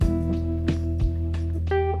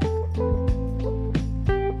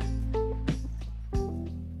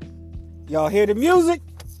Y'all hear the music?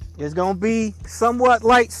 It's gonna be somewhat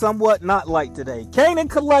light, somewhat not light today. Canaan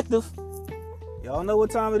Collective. Y'all know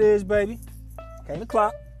what time it is, baby. 8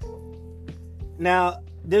 o'clock. Now,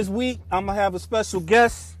 this week, I'm gonna have a special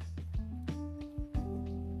guest.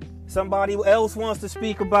 Somebody else wants to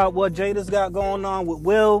speak about what Jada's got going on with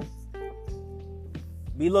Will.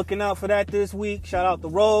 Be looking out for that this week. Shout out to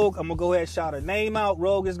Rogue. I'm gonna go ahead and shout her name out.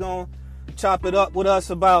 Rogue is gonna chop it up with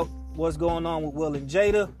us about what's going on with Will and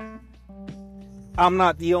Jada. I'm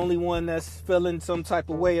not the only one that's feeling some type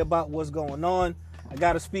of way about what's going on. I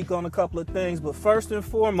got to speak on a couple of things, but first and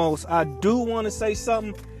foremost, I do want to say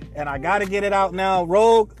something, and I got to get it out now.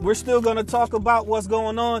 Rogue, we're still going to talk about what's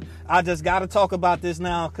going on. I just got to talk about this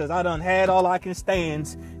now because I done had all I can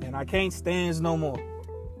stands, and I can't stands no more.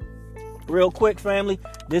 Real quick, family,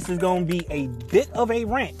 this is going to be a bit of a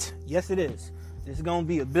rant. Yes, it is. This is going to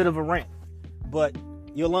be a bit of a rant, but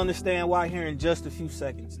you'll understand why here in just a few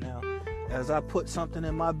seconds. Now, as I put something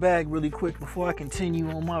in my bag really quick before I continue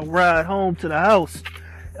on my ride home to the house.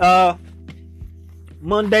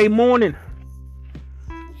 Monday morning.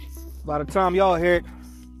 By the time y'all hear it,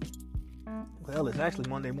 well, it's actually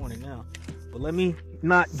Monday morning now. But let me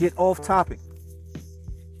not get off topic.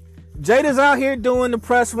 Jada's out here doing the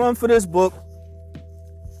press run for this book.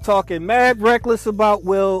 Talking mad reckless about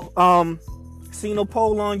Will. Seen a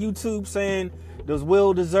poll on YouTube saying, does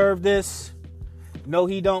Will deserve this? No,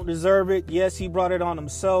 he don't deserve it. Yes, he brought it on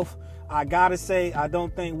himself. I gotta say, I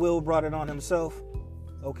don't think Will brought it on himself.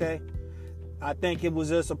 Okay? I think it was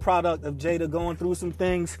just a product of Jada going through some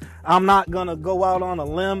things. I'm not gonna go out on a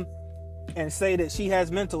limb and say that she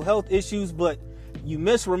has mental health issues, but you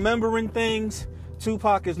misremembering things.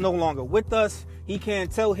 Tupac is no longer with us. He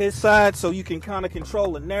can't tell his side, so you can kind of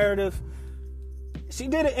control the narrative. She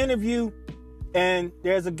did an interview, and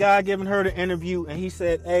there's a guy giving her the interview, and he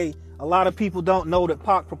said, hey, a lot of people don't know that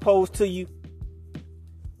Pac proposed to you.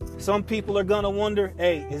 Some people are going to wonder,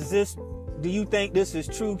 hey, do you think this is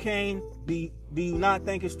true, Kane? Do you not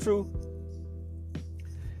think it's true?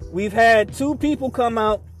 We've had two people come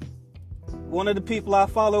out. One of the people I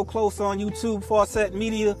follow close on YouTube, Fawcett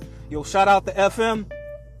Media. Yo, shout out to FM.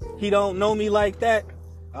 He don't know me like that.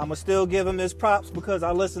 I'ma still give him his props because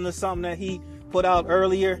I listened to something that he put out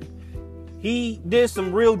earlier. He did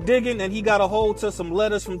some real digging and he got a hold to some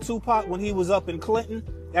letters from Tupac when he was up in Clinton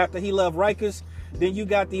after he left Rikers. Then you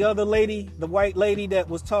got the other lady, the white lady that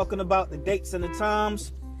was talking about the dates and the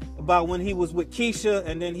times, about when he was with Keisha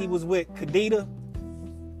and then he was with Khadida.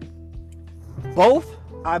 Both,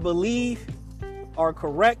 I believe, are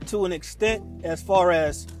correct to an extent as far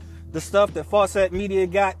as the stuff that Fawcett Media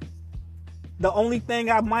got. The only thing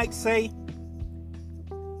I might say,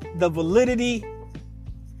 the validity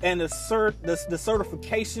and the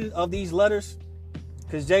certification of these letters,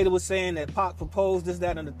 because Jada was saying that Pac proposed this,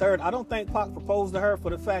 that, and the third. I don't think Pac proposed to her for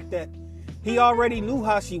the fact that he already knew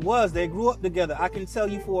how she was. They grew up together. I can tell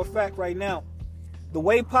you for a fact right now, the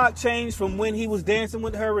way Pac changed from when he was dancing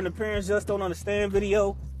with her in the Parents Just Don't Understand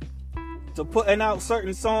video to putting out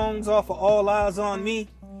certain songs off of All Eyes on Me.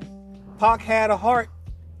 Pac had a heart,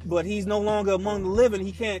 but he's no longer among the living.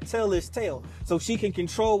 He can't tell his tale. So she can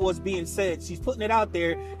control what's being said. She's putting it out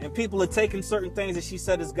there, and people are taking certain things that she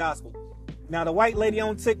said as gospel. Now, the white lady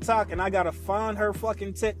on TikTok, and I gotta find her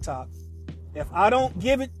fucking TikTok. If I don't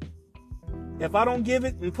give it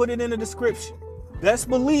and put it in the description, best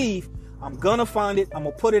believe I'm gonna find it. I'm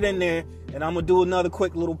gonna put it in there, and I'm gonna do another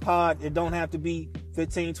quick little pod. It don't have to be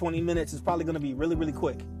 15, 20 minutes. It's probably gonna be really, really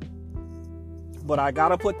quick. But I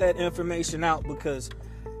gotta put that information out because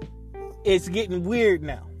it's getting weird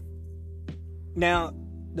now. Now,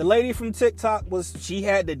 the lady from TikTok she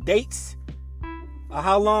had the dates of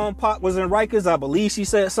how long Pac was in Rikers. I believe she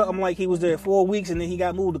said something like he was there 4 weeks and then he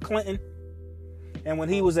got moved to Clinton. And when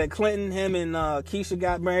he was at Clinton, him and Keisha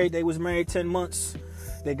got married. They was married 10 months.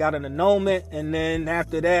 They got an annulment. And then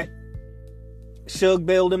after that, Suge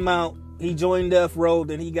bailed him out. He joined Death Row.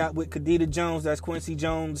 Then he got with Khadida Jones. That's Quincy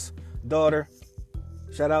Jones' daughter.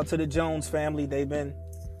 Shout out to the Jones family. They've been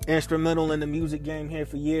instrumental in the music game here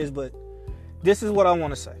for years. But this is what I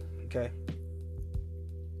want to say, okay?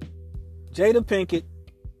 Jada Pinkett,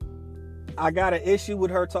 I got an issue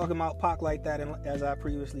with her talking about Pac like that, and as I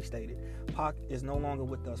previously stated, Pac is no longer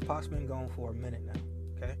with us. Pac's been gone for a minute now,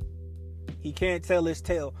 okay? He can't tell his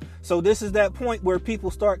tale. So this is that point where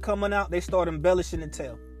people start coming out, they start embellishing the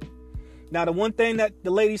tale. Now, the one thing that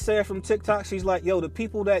the lady said from TikTok, she's like, yo, the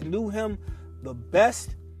people that knew him the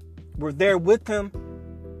best were there with him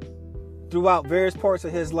throughout various parts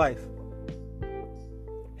of his life.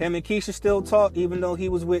 Him and Keisha still talk, even though he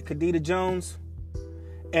was with Khadida Jones.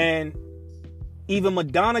 And Even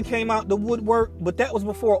Madonna came out the woodwork, but that was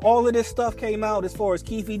before all of this stuff came out as far as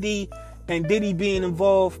Keefe D and Diddy being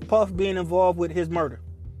involved, Puff being involved with his murder.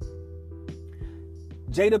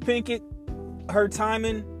 Jada Pinkett, her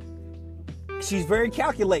timing, she's very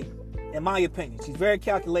calculating, in my opinion. She's very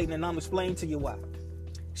calculating, and I'm explaining to you why.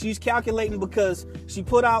 She's calculating because she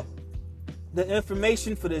put out the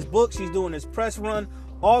information for this book. She's doing this press run.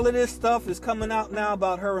 All of this stuff is coming out now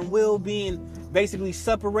about her and Will being basically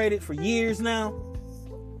separated for years now.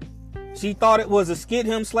 She thought it was a skit,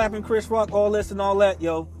 him slapping Chris Rock, all this and all that.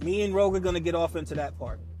 Yo, me and Rogue are going to get off into that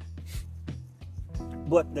part.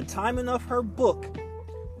 But the timing of her book,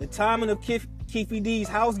 the timing of Keefe D's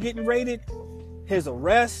house getting raided, his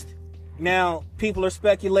arrest. Now, people are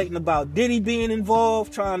speculating about Diddy being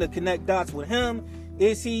involved, trying to connect dots with him.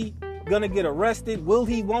 Is he going to get arrested? Will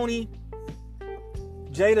he, won't he?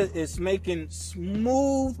 Jada is making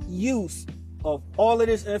smooth use of all of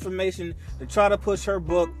this information to try to push her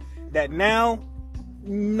book that now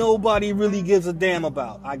nobody really gives a damn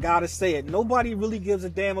about. I gotta say it. Nobody really gives a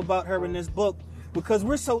damn about her in this book because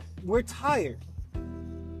we're tired.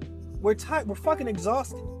 We're tired. We're fucking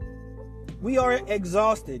exhausted. We are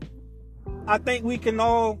exhausted. I think we can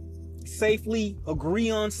all safely agree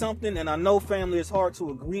on something, and I know, family, it's hard to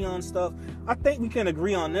agree on stuff. I think we can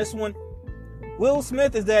agree on this one. Will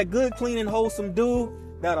Smith is that good, clean, and wholesome dude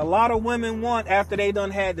that a lot of women want after they done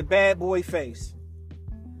had the bad boy face.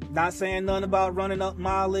 Not saying nothing about running up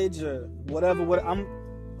mileage or whatever. I'm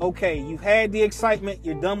okay. You've had the excitement.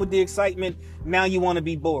 You're done with the excitement. Now you want to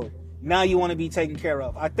be bored. Now you want to be taken care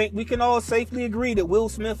of. I think we can all safely agree that Will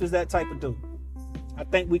Smith is that type of dude. I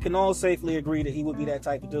think we can all safely agree that he would be that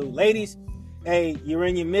type of dude. Ladies, hey, you're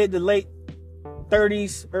in your mid to late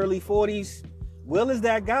 30s, early 40s. Will is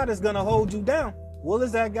that guy that's going to hold you down. Will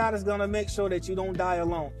is that guy that's going to make sure that you don't die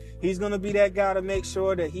alone. He's going to be that guy to make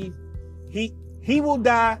sure that he will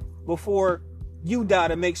die before you die,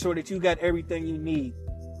 to make sure that you got everything you need.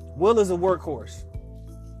 Will is a workhorse.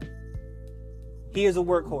 He is a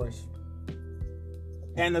workhorse.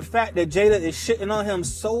 And the fact that Jada is shitting on him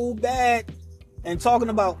so bad and talking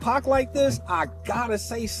about Pac like this, I gotta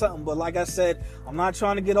say something. But like I said, I'm not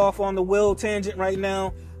trying to get off on the Will tangent right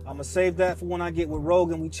now. I'm gonna save that for when I get with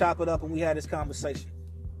Rogan. We chop it up and we had this conversation.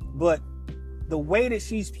 But the way that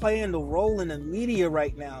she's playing the role in the media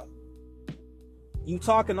right now, you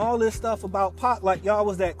talking all this stuff about Pac like y'all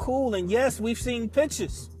was that cool. And yes, we've seen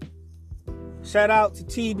pictures. Shout out to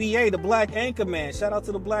TBA, the Black Anchor Man. Shout out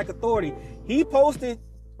to the Black Authority. He posted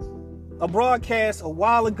a broadcast a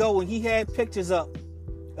while ago and he had pictures up.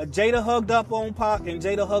 Jada hugged up on Pac and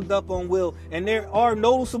Jada hugged up on Will. And there are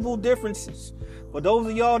noticeable differences. For those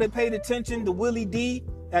of y'all that paid attention to Willie D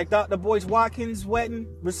at Dr. Boyce Watkins' wedding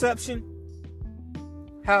reception,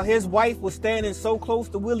 how his wife was standing so close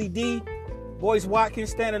to Willie D, Boyce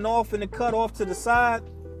Watkins standing off in the cut off to the side.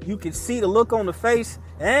 You can see the look on the face.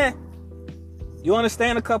 You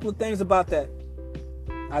understand a couple of things about that.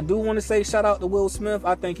 I do want to say shout out to Will Smith.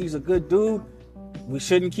 I think he's a good dude. We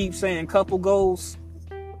shouldn't keep saying couple goals.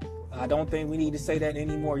 I don't think we need to say that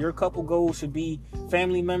anymore. Your couple goals should be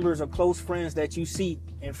family members or close friends that you see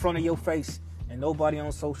in front of your face and nobody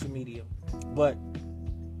on social media. But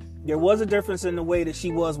there was a difference in the way that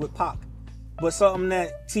she was with Pac. But something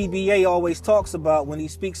that TBA always talks about when he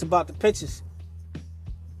speaks about the pictures.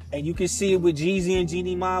 And you can see it with Jeezy and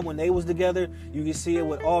Jeannie Mai when they was together. You can see it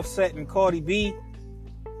with Offset and Cardi B.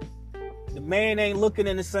 The man ain't looking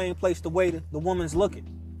in the same place the way the woman's looking.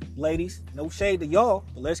 Ladies, no shade to y'all,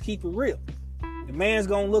 but let's keep it real. The man's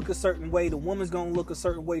gonna look a certain way, the woman's gonna look a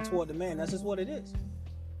certain way toward the man. That's just what it is.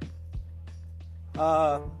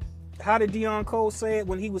 How did Deion Cole say it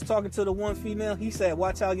when he was talking to the one female? He said,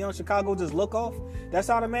 watch how Young Chicago just look off. That's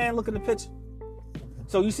how the man look in the picture.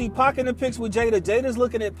 So you see Pac in the picture with Jada. Jada's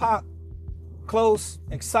looking at Pac close,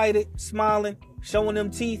 excited, smiling, showing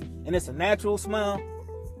them teeth, and it's a natural smile.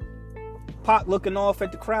 Pac looking off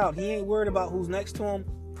at the crowd. He ain't worried about who's next to him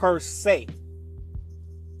per se.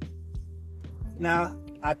 Now,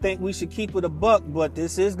 I think we should keep it a buck, but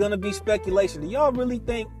this is going to be speculation. Do y'all really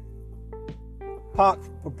think Pac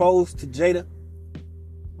proposed to Jada?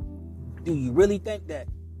 Do you really think that?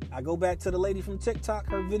 I go back to the lady from TikTok,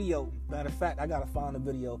 her video. Matter of fact, I got to find the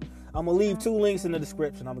video. I'm going to leave 2 links in the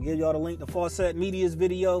description. I'm going to give y'all the link to Fawcett Media's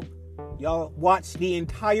video. Y'all watch the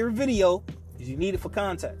entire video because you need it for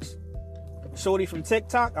context. Shorty from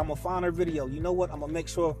TikTok, I'm going to find her video. You know what? I'm going to make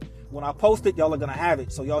sure when I post it, y'all are going to have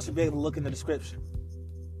it. So y'all should be able to look in the description.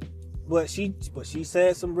 But she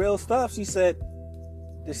said some real stuff. She said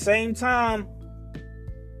the same time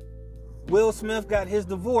Will Smith got his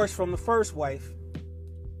divorce from the first wife,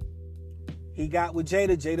 He got with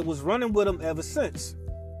Jada. Jada was running with him ever since.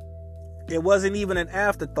 It wasn't even an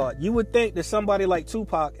afterthought. You would think that somebody like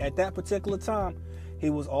Tupac at that particular time, he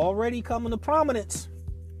was already coming to prominence.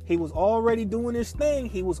 He was already doing his thing.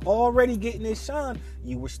 He was already getting his shine.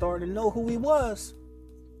 You were starting to know who he was.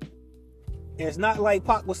 It's not like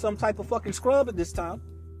Pac was some type of fucking scrub at this time.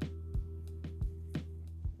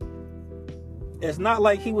 It's not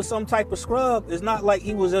like he was some type of scrub. It's not like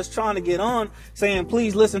he was just trying to get on saying,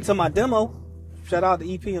 please listen to my demo. Shout out to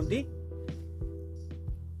EPMD.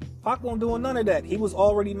 Pac wasn't doing none of that. He was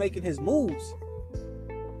already making his moves.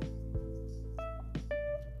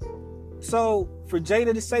 So for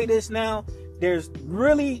Jada to say this now, there's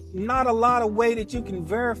really not a lot of way that you can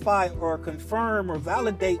verify or confirm or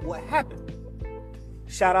validate what happened.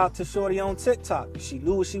 Shout out to Shorty on TikTok. She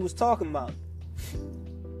knew what she was talking about.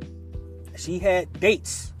 She had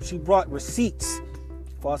dates. She brought receipts.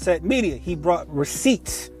 Fawcett Media, he brought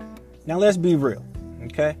receipts. Now let's be real,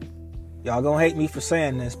 okay? Y'all gonna hate me for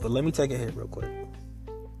saying this, but let me take a hit real quick.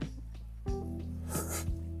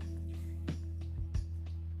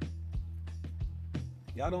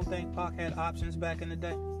 Y'all don't think Pac had options back in the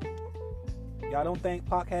day? Y'all don't think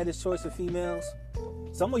Pac had his choice of females?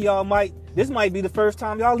 Some of y'all this might be the first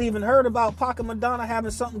time y'all even heard about Pac and Madonna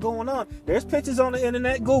having something going on. There's pictures on the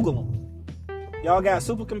internet, Google them. Y'all got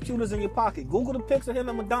supercomputers in your pocket. Google the pics of him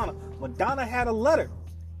and Madonna. Madonna had a letter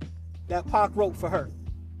that Pac wrote for her.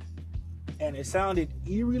 And it sounded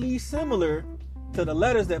eerily similar to the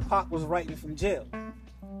letters that Pac was writing from jail.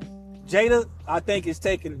 Jada, I think, is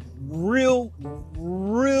taking real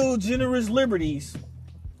generous liberties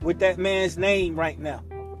with that man's name right now.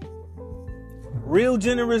 Real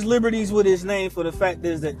generous liberties with his name, for the fact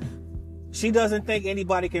is that she doesn't think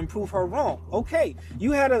anybody can prove her wrong. Okay,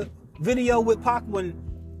 you had a video with Pac when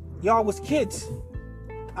y'all was kids.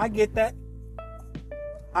 I get that.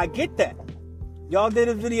 Y'all did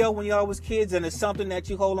a video when y'all was kids, and it's something that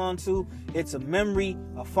you hold on to. It's a memory,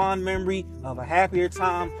 a fond memory of a happier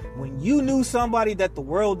time when you knew somebody that the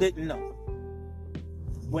world didn't know.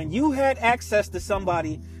 When you had access to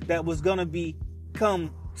somebody that was going to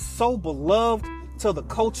become so beloved to the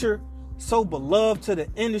culture, so beloved to the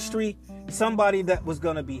industry, somebody that was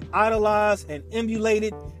going to be idolized and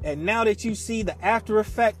emulated, and now that you see the after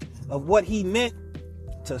effect of what he meant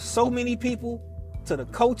to so many people, to the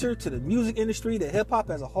culture, to the music industry, to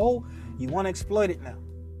hip-hop as a whole, you want to exploit it now.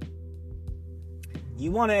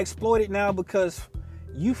 You want to exploit it now because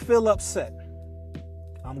you feel upset.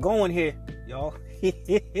 I'm going here, y'all.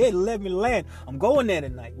 Let me land. I'm going there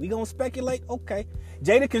tonight. We gonna speculate? Okay.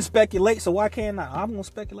 Jada can speculate, so why can't I? I'm gonna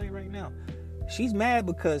speculate right now. She's mad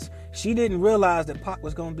because she didn't realize that Pac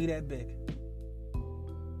was gonna be that big.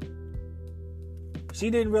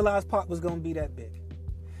 She didn't realize Pac was gonna be that big.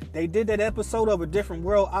 They did that episode of A Different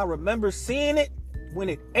World. I remember seeing it when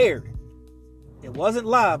it aired. It wasn't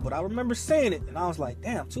live, but I remember seeing it, and I was like,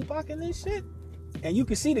 damn, Tupac in this shit? And you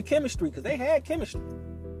can see the chemistry, because they had chemistry.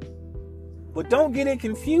 But don't get it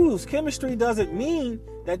confused. Chemistry doesn't mean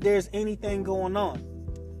that there's anything going on.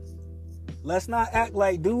 Let's not act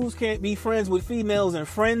like dudes can't be friends with females and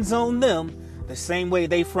friend zone them the same way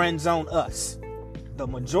they friend zone us. The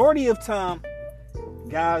majority of time,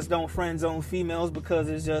 guys don't friend zone females because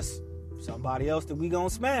it's just somebody else that we gonna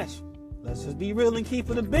smash. Let's just be real and keep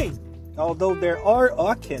it a beat. Although there are,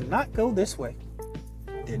 I cannot go this way.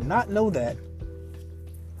 Did not know that.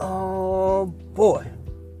 Oh boy.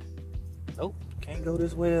 Nope, can't go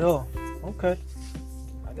this way at all. Okay.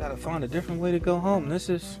 I gotta find a different way to go home.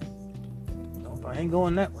 Nope, I ain't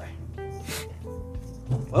going that way.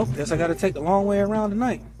 Well, guess I gotta take the long way around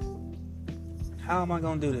tonight. How am I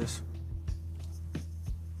gonna do this?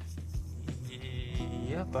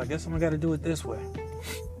 Yep, I guess I'm gonna gotta do it this way.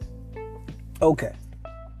 Okay.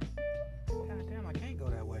 God damn, I can't go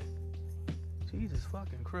that way. Jesus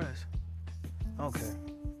fucking Christ. Okay.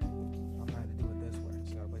 I'm gonna have to do it this way.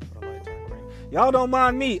 Just gotta wait for the light to turn green. Y'all don't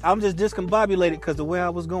mind me. I'm just discombobulated because the way I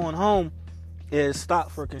was going home is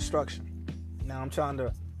stopped for construction. Now I'm trying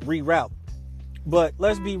to reroute. But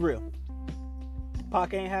let's be real.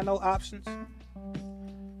 Pac ain't had no options.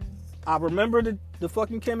 I remember the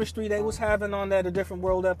fucking chemistry they was having on that A Different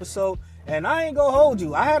World episode. And I ain't gonna hold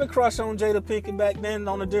you. I had a crush on Jada Pinkett back then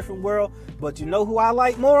on A Different World. But you know who I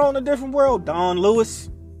like more on A Different World? Dawn Lewis.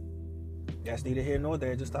 That's neither here nor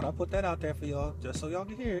there. Just thought I'd put that out there for y'all. Just so y'all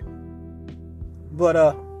can hear it.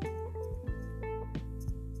 But,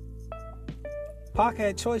 Pac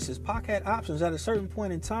had choices. Pac had options. At a certain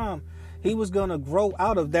point in time, he was gonna grow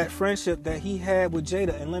out of that friendship that he had with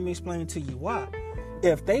Jada. And let me explain to you why.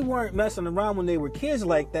 If they weren't messing around when they were kids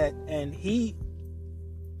like that, and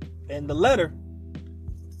the letter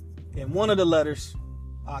In one of the letters,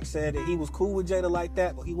 Pac said that he was cool with Jada like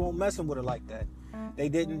that, but he won't messing with her like that. They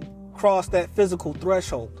didn't cross that physical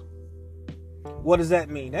threshold. What does that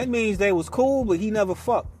mean? That means they was cool, but he never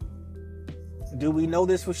fucked. Do we know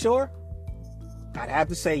this for sure? I'd have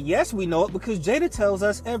to say yes, we know it, because Jada tells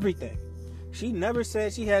us everything. She never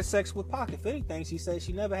said she had sex with Pac. If anything, she said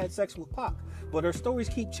she never had sex with Pac. But her stories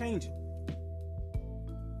keep changing.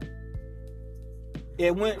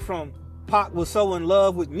 It went from Pac was so in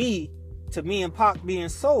love with me to me and Pac being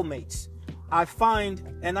soulmates. I find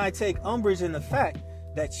and I take umbrage in the fact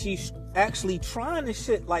that she's actually trying to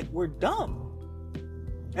shit like we're dumb.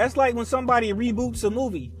 That's like when somebody reboots a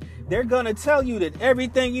movie. They're gonna tell you that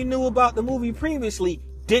everything you knew about the movie previously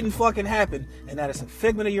didn't fucking happen, and that it's a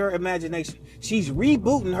figment of your imagination. She's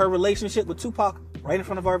rebooting her relationship with Tupac right in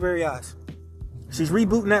front of our very eyes. She's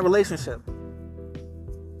rebooting that relationship.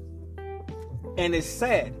 And it's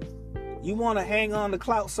sad. You want to hang on to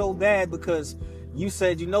clout so bad because you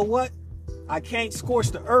said, you know what? I can't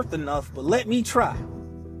scorch the earth enough, but let me try.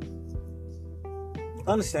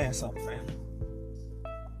 Understand something, fam.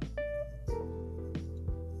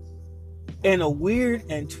 In a weird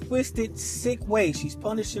and twisted, sick way, she's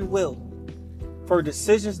punishing Will for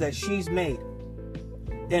decisions that she's made.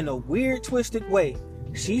 In a weird, twisted way,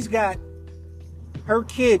 she's got her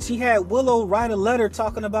kid. She had Willow write a letter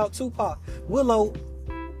talking about Tupac. Willow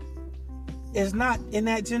is not in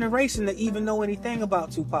that generation to even know anything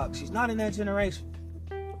about Tupac. She's not in that generation.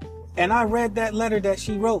 And I read that letter that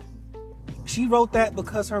she wrote. She wrote that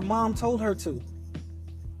because her mom told her to.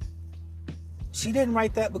 She didn't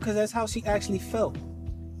write that because that's how she actually felt.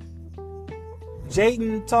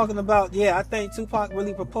 Jaden talking about, yeah, I think Tupac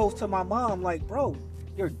really proposed to my mom. Like, bro,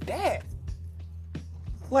 your dad.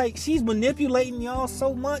 Like, she's manipulating y'all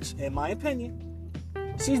so much, in my opinion.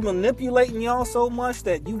 She's manipulating y'all so much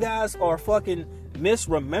that you guys are fucking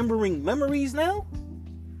misremembering memories now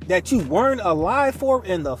that you weren't alive for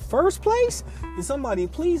in the first place. Can somebody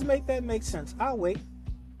please make that make sense? I'll wait.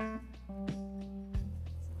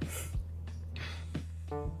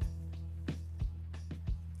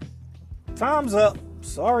 Time's up.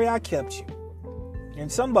 Sorry I kept you.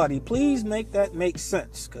 And somebody please make that make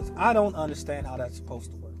sense, because I don't understand how that's supposed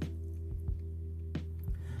to work.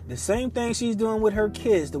 The same thing she's doing with her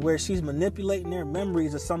kids, to where she's manipulating their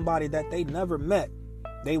memories of somebody that they never met,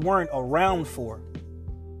 they weren't around for.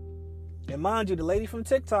 And mind you, the lady from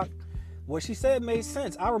TikTok, what she said made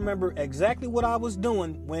sense. I remember exactly what I was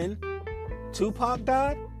doing when Tupac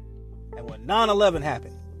died and when 9/11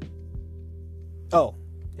 happened. Oh,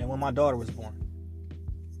 and when my daughter was born.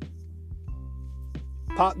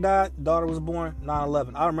 Pac died, daughter was born,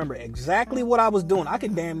 9/11. I remember exactly what I was doing. I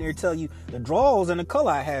can damn near tell you the draws and the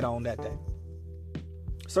color I had on that day.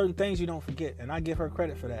 Certain things you don't forget, and I give her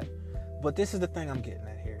credit for that. But this is the thing I'm getting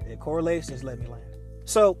at here. It correlates, just let me land.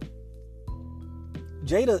 So,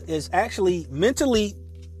 Jada is actually mentally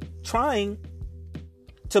trying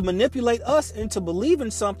to manipulate us into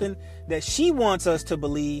believing something that she wants us to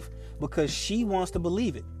believe because she wants to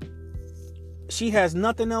believe it. She has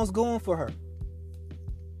nothing else going for her.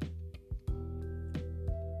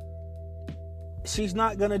 She's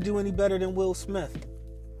not going to do any better than Will Smith.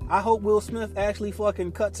 I hope Will Smith actually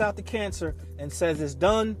fucking cuts out the cancer and says it's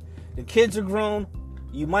done. The kids are grown.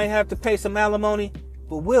 You might have to pay some alimony.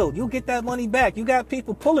 But Will, you'll get that money back. You got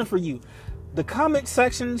people pulling for you. The comment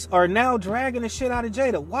sections are now dragging the shit out of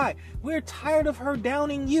Jada. Why? We're tired of her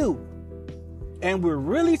downing you. And we're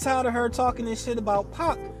really tired of her talking this shit about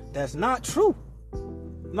Pac. That's not true.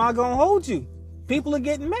 I'm not gonna hold you. People are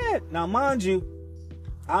getting mad. Now, mind you,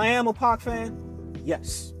 I am a Pac fan.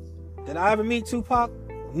 Yes. Did I ever meet Tupac?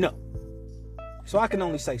 No. So I can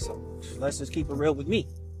only say so. Let's just keep it real with me.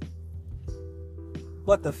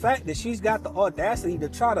 But the fact that she's got the audacity to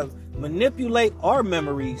try to manipulate our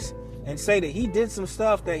memories and say that he did some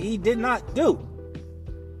stuff that he did not do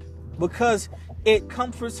because it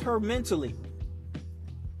comforts her mentally.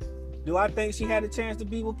 Do I think she had a chance to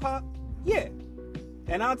be with Pac? Yeah.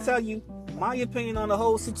 And I'll tell you my opinion on the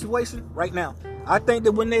whole situation right now. I think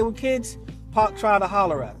that when they were kids, Pac tried to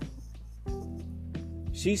holler at her.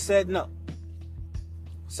 She said no.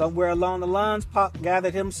 Somewhere along the lines, Pac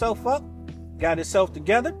gathered himself up, got himself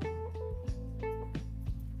together.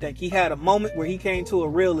 Think he had a moment where he came to a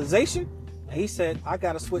realization, and he said, I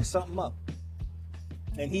gotta switch something up.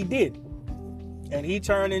 And he did. And he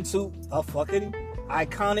turned into a fucking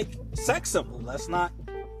iconic sex symbol. Let's not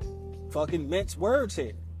fucking mince words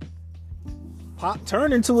here. Pac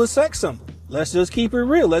turned into a sex symbol. Let's just keep it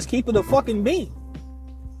real. Let's keep it a fucking beam.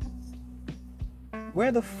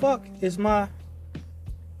 Where the fuck is my...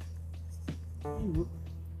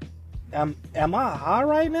 Am I high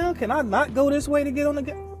right now? Can I not go this way to get on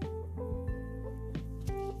the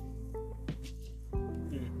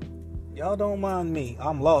Y'all don't mind me.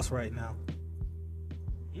 I'm lost right now.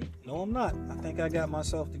 No, I'm not. I think I got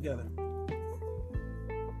myself together.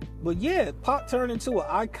 But yeah, Pac turned into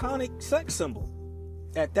an iconic sex symbol.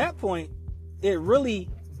 At that point, it really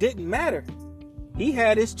didn't matter. He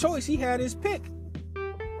had his choice. He had his pick.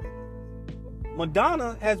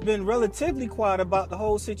 Madonna has been relatively quiet about the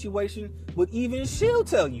whole situation, but even she'll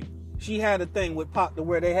tell you she had a thing with Pac to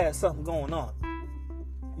where they had something going on.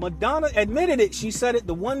 Madonna admitted it. She said it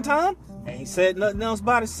the one time, and ain't said nothing else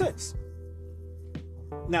about it since.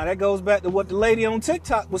 Now, that goes back to what the lady on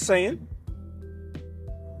TikTok was saying.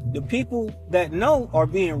 The people that know are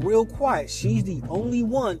being real quiet. She's the only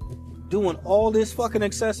one doing all this fucking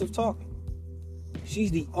excessive talking.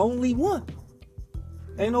 She's the only one.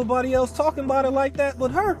 Ain't nobody else talking about it like that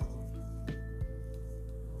but her.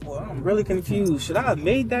 Well, I'm really confused. Should I have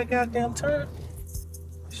made that goddamn turn?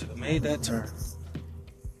 I should have made that turn.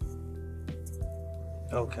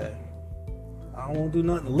 Okay. I don't want to do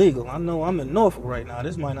nothing illegal. I know I'm in Norfolk right now.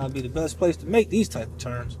 This might not be the best place to make these type of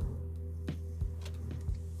turns.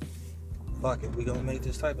 Fuck it. We gonna make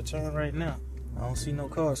this type of turn right now. I don't see no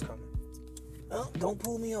cars coming. Oh, don't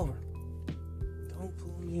pull me over. Don't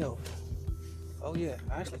pull me over. Oh yeah,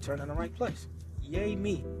 I actually turned in the right place. Yay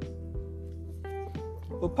me.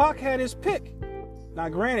 But Pac had his pick. Now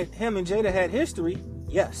granted, him and Jada had history,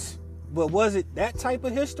 yes. But was it that type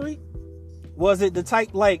of history? Was it the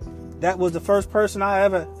type like, that was the first person I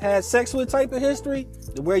ever had sex with type of history?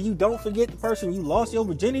 Where you don't forget the person you lost your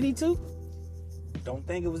virginity to? Don't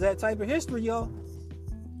think it was that type of history, y'all.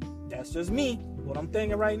 That's just me, what I'm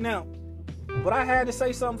thinking right now. But I had to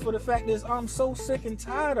say something for the fact is I'm so sick and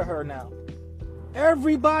tired of her now.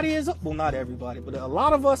 Everybody is, well, not everybody, but a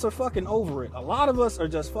lot of us are fucking over it. A lot of us are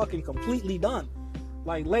just fucking completely done.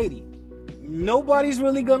 Like, lady, nobody's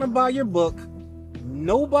really gonna buy your book.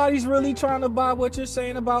 Nobody's really trying to buy what you're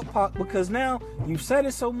saying about Pac because now you've said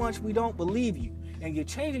it so much we don't believe you. And you're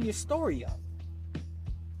changing your story up.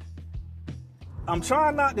 I'm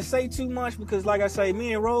trying not to say too much because, like I say,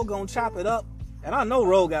 me and Ro gonna chop it up. And I know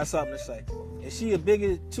Ro got something to say. Is she a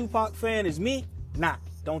bigger Tupac fan as me? Nah,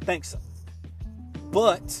 don't think so.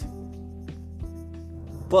 But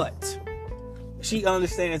she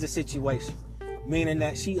understands the situation, meaning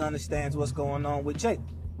that she understands what's going on with Jada.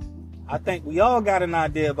 I think we all got an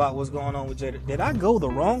idea about what's going on with Jada. Did I go the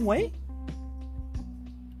wrong way?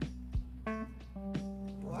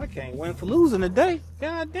 Well, I can't win for losing today.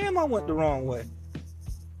 God damn, I went the wrong way.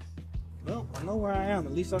 Well, I know where I am.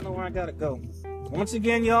 At least I know where I gotta go. Once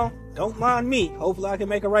again, y'all, don't mind me. Hopefully I can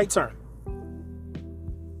make a right turn.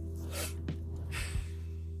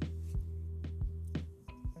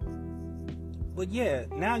 But yeah,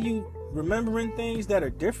 now you remembering things that are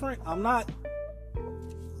different. I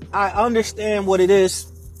understand what it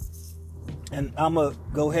is. And I'm going to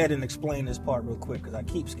go ahead and explain this part real quick because I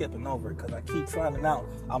keep skipping over it because I keep finding out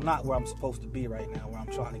I'm not where I'm supposed to be right now, where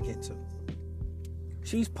I'm trying to get to.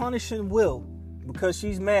 She's punishing Will because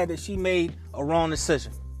she's mad that she made a wrong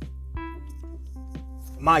decision.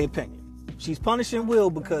 My opinion. She's punishing Will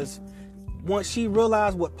because once she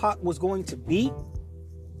realized what Pac was going to be,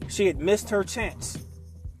 she had missed her chance.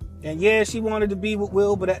 And yeah, she wanted to be with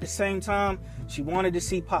Will, but at the same time, she wanted to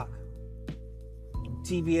see Pac.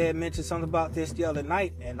 TV had mentioned something about this the other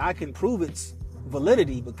night, and I can prove its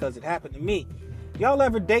validity because it happened to me. Y'all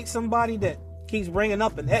ever date somebody that keeps bringing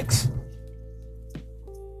up an ex?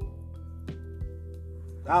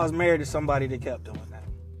 I was married to somebody that kept doing that.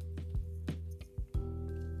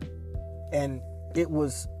 And it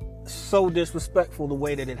was so disrespectful the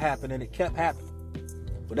way that it happened, and it kept happening.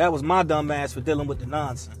 But that was my dumb ass for dealing with the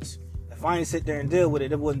nonsense. If I ain't sit there and deal with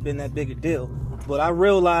it, it wouldn't been that big a deal. But I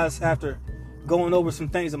realized after going over some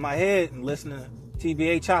things in my head and listening to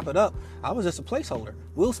TBA chop it up, I was just a placeholder.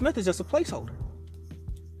 Will Smith is just a placeholder.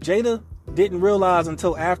 Jada didn't realize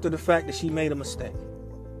until after the fact that she made a mistake.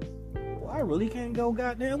 Well, I really can't go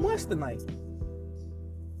goddamn west tonight.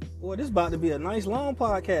 Boy, this about to be a nice long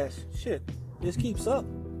podcast. Shit, this keeps up.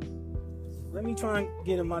 Let me try and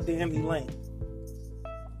get in my damn lane.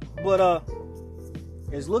 But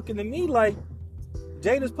it's looking to me like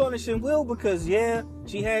Jada's punishing Will because, yeah,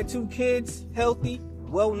 she had 2 kids, healthy,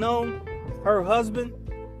 well-known. Her husband,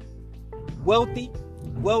 wealthy,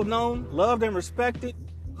 well-known, loved and respected.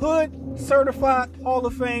 Hood, certified, Hall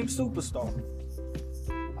of Fame superstar.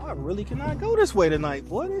 I really cannot go this way tonight,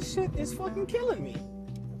 boy. This shit is fucking killing me.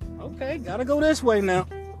 Okay, gotta go this way now.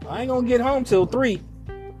 I ain't gonna get home till 3.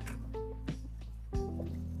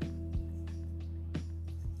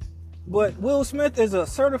 But Will Smith is a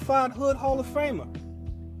certified Hood Hall of Famer.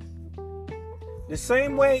 The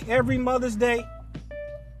same way every Mother's Day,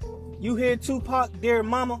 you hear Tupac, Dear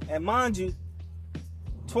Mama, and mind you,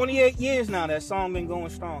 28 years now that song been going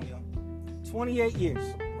strong, yo. 28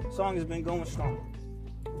 years. Song has been going strong.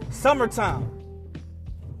 Summertime.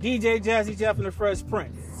 DJ Jazzy Jeff and the Fresh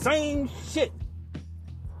Prince. Same shit.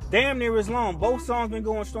 Damn near as long. Both songs been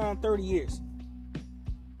going strong 30 years.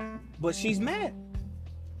 But she's mad.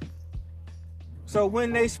 So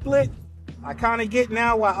when they split, I kind of get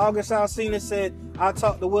now why August Alsina said, I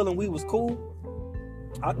talked to Will and we was cool.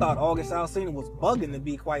 I thought August Alsina was bugging, to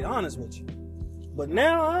be quite honest with you. But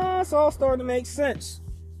now it's all starting to make sense.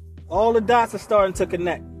 All the dots are starting to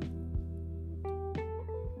connect.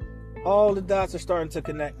 All the dots are starting to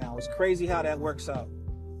connect now. It's crazy how that works out.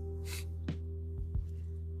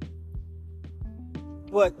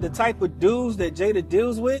 But the type of dudes that Jada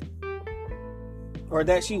deals with, or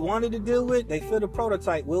that she wanted to deal with, they fit a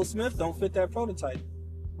prototype. Will Smith don't fit that prototype.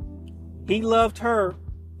 He loved her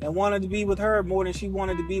and wanted to be with her more than she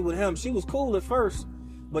wanted to be with him. She was cool at first,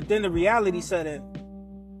 but then the reality set in.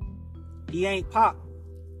 He ain't Pop.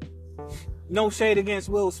 No shade against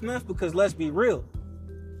Will Smith, because let's be real,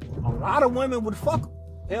 a lot of women would fuck him.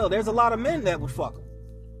 Hell, there's a lot of men that would fuck him.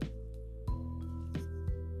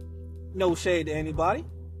 No shade to anybody.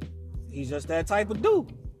 He's just that type of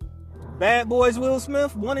dude. Bad Boys Will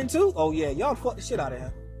Smith 1 and 2. Oh yeah, y'all fuck the shit out of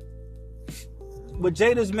him. But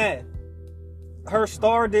Jada's mad. Her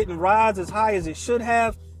star didn't rise as high as it should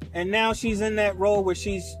have, and now she's in that role where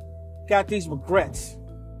she's got these regrets.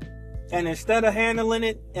 And instead of handling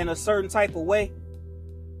it in a certain type of way,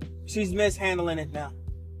 she's mishandling it now.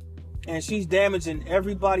 And she's damaging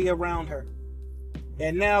everybody around her.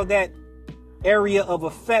 And now that area of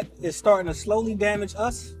effect is starting to slowly damage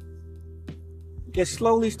us. It's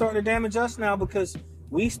slowly starting to damage us now because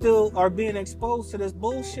we still are being exposed to this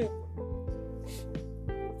bullshit.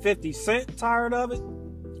 50 Cent tired of it.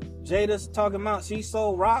 Jada's talking about she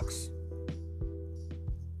sold rocks.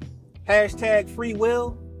 Hashtag free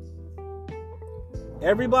will.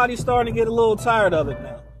 Everybody's starting to get a little tired of it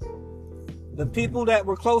now. The people that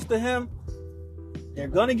were close to him, they're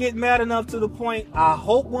going to get mad enough to the point, I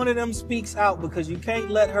hope one of them speaks out, because you can't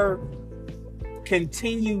let her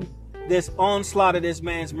continue this onslaught of this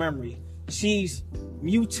man's memory. She's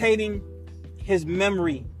mutating his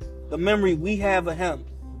memory, the memory we have of him,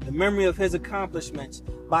 the memory of his accomplishments,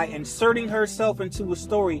 by inserting herself into a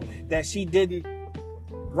story that she didn't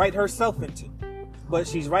write herself into. But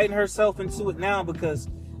she's writing herself into it now because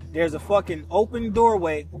there's a fucking open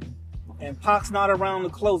doorway and Pac's not around to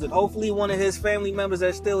close it. Hopefully one of his family members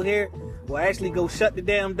that's still here will actually go shut the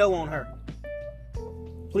damn door on her.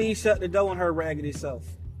 Please shut the door on her raggedy self.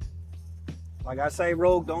 Like I say,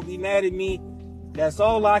 Rogue, don't be mad at me. That's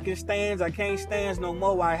all I can stand. I can't stand no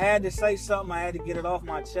more. I had to say something. I had to get it off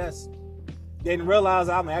my chest. Didn't realize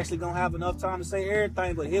I'm actually going to have enough time to say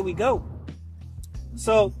everything, but here we go.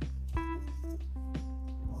 So,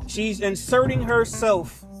 she's inserting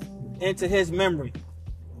herself into his memory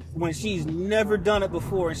when she's never done it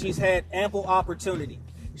before, and she's had ample opportunity.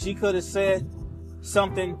 She could have said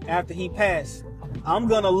something after he passed. I'm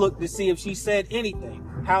going to look to see if she said anything,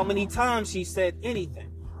 how many times she said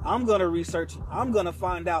anything. I'm going to research it. I'm going to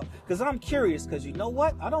find out, because I'm curious, because you know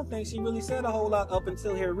what? I don't think she really said a whole lot up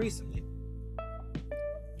until here recently.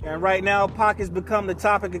 And right now, Pac has become the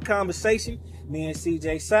topic of conversation. Me and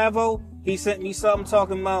CJ Savo, he sent me something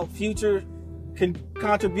talking about future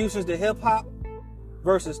contributions to hip-hop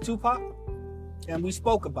versus Tupac, and we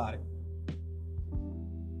spoke about it.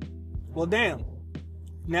 Well, damn.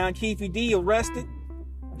 Now Keefy D arrested.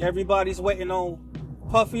 Everybody's waiting on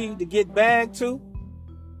Puffy to get bagged too.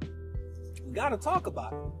 We gotta talk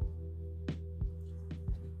about it.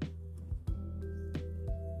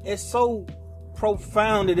 It's so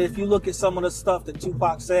profound that if you look at some of the stuff that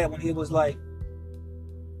Tupac said when he was like,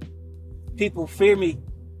 people fear me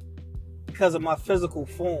because of my physical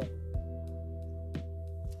form.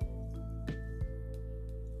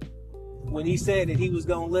 When he said that he was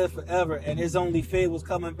going to live forever and his only fear was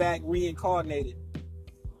coming back reincarnated.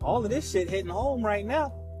 All of this shit hitting home right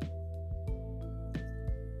now.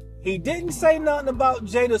 He didn't say nothing about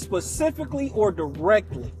Jada specifically or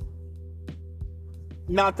directly.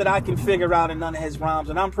 Not that I can figure out in none of his rhymes,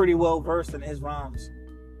 and I'm pretty well versed in his rhymes.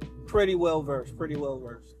 Pretty well versed.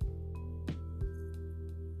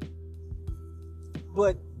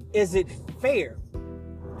 But is it fair?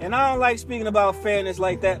 And I don't like speaking about fairness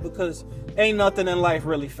like that because ain't nothing in life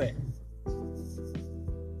really fair.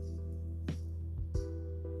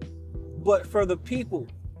 But for the people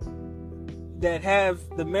that have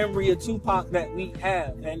the memory of Tupac that we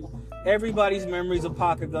have, and everybody's memories of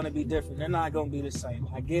Pac are going to be different. They're not going to be the same.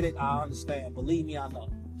 I get it. I understand. Believe me, I know.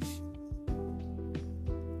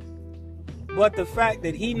 But the fact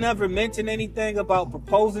that he never mentioned anything about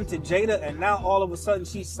proposing to Jada, and now all of a sudden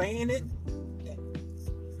she's saying it,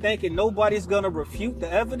 thinking nobody's going to refute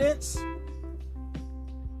the evidence.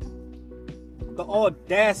 The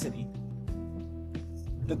audacity.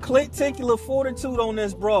 The clit-ticular fortitude on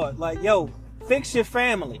this broad. Like, yo, fix your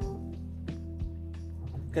family.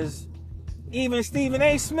 Because even Stephen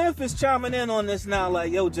A. Smith is chiming in on this now.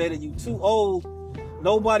 Like, yo, Jada, you too old.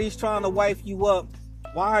 Nobody's trying to wife you up.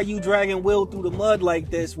 Why are you dragging Will through the mud like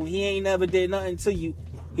this when he ain't never did nothing to you?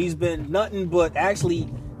 He's been nothing but actually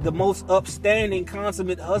the most upstanding,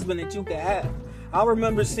 consummate husband that you could have. I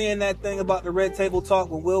remember seeing that thing about the Red Table Talk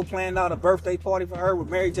when Will planned out a birthday party for her with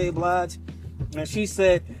Mary J. Blige. And she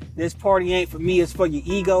said, this party ain't for me, it's for your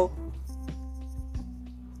ego.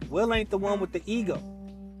 Will ain't the one with the ego.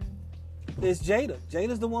 It's Jada.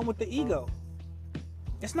 Jada's the one with the ego.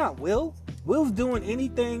 It's not Will. Will's doing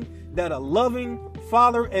anything that a loving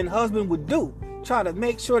father and husband would do. Try to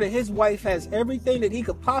make sure that his wife has everything that he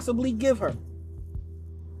could possibly give her.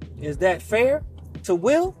 Is that fair to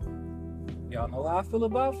Will? Y'all know how I feel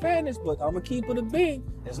about fairness, but I'm going to keep it a bean.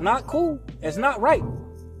 It's not cool. It's not right.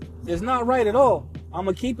 It's not right at all. I'm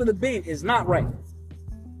going to keep it a bean. It's not right.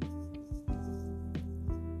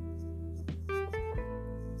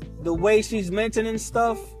 The way she's mentioning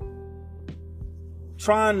stuff,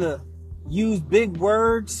 trying to use big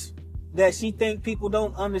words that she think people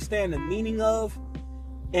don't understand the meaning of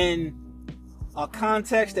in a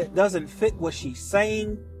context that doesn't fit what she's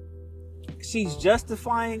saying. She's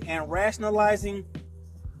justifying and rationalizing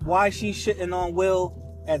why she's shitting on Will,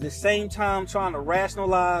 at the same time trying to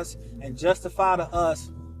rationalize and justify to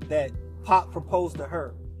us that Pac proposed to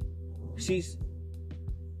her. She's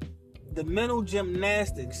the mental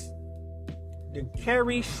gymnastics, the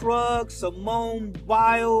Kerry Shrug, Simone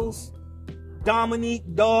Biles, Dominique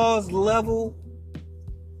Dawes level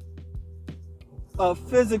of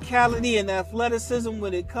physicality and athleticism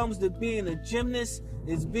when it comes to being a gymnast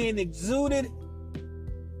is being exuded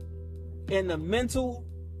in the mental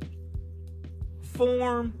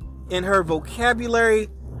form, in her vocabulary,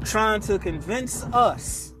 trying to convince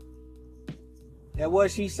us that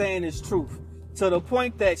what she's saying is truth. To the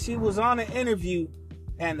point that she was on an interview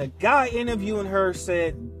and the guy interviewing her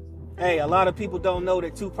said, hey, a lot of people don't know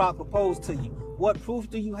that Tupac proposed to you. What proof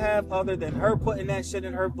do you have other than her putting that shit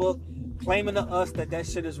in her book, claiming to us that that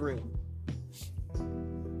shit is real?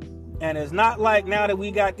 And it's not like now that we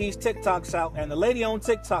got these TikToks out, and the lady on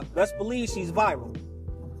TikTok, best believe she's viral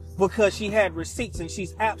because she had receipts, and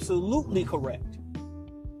she's absolutely correct.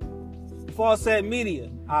 Fawcett Media,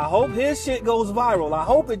 I hope his shit goes viral. I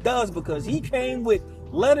hope it does, because he came with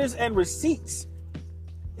letters and receipts.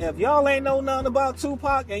 If y'all ain't know nothing about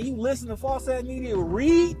Tupac and you listen to Fawcett Media,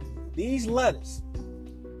 read these letters.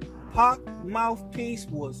 Pac mouthpiece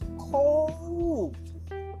was cold.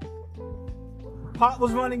 Pac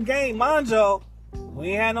was running game. Mind y'all, we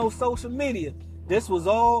ain't had no social media. This was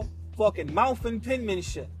all fucking mouth and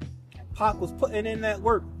penmanship. Pac was putting in that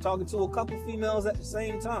work, talking to a couple females at the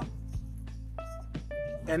same time.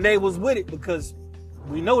 And they was with it because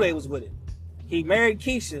we know they was with it. He married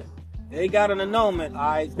Keisha. They got an annulment.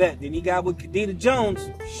 I bet. Then he got with Khadijah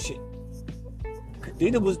Jones. Shit.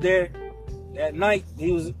 Khadijah was there that night.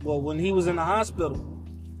 He was, well, when he was in the hospital.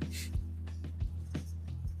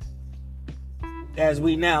 As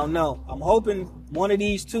we now know. I'm hoping one of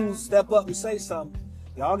these two step up and say something.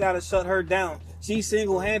 Y'all gotta shut her down. She's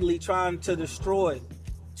single-handedly trying to destroy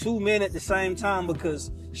two men at the same time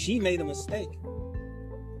because she made a mistake.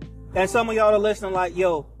 And some of y'all are listening like,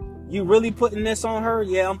 yo, you really putting this on her?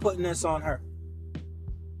 Yeah, I'm putting this on her.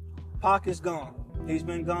 Pac is gone. He's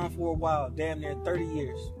been gone for a while, damn near 30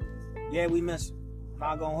 years. Yeah, we miss him.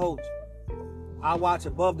 Not gonna hold you. I watch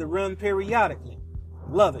Above the Rim periodically.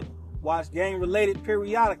 Love it. Watch Gang Related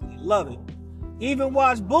periodically. Love it. Even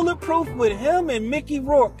watch Bulletproof with him and Mickey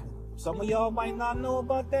Rourke. Some of y'all might not know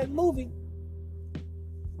about that movie.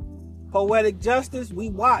 Poetic Justice, we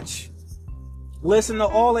watch. Listen to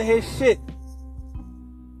all of his shit.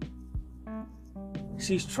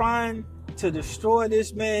 She's trying to destroy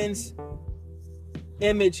this man's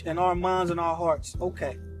image in our minds and our hearts.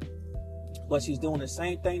 Okay. But she's doing the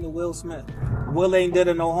same thing to Will Smith. Will ain't did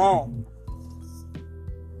her no harm.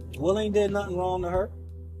 Will ain't did nothing wrong to her.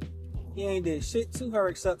 He ain't did shit to her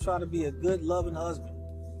except try to be a good, loving husband.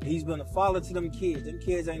 He's been a father to them kids. Them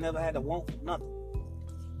kids ain't never had to want for nothing.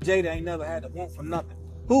 Jada ain't never had to want for nothing.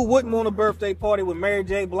 Who wouldn't want a birthday party with Mary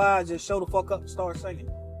J. Blige just show the fuck up and start singing?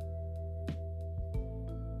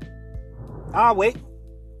 I'll wait.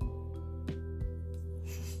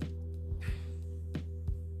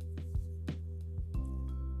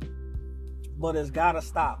 but it's gotta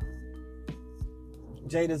stop.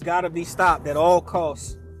 Jada's gotta be stopped at all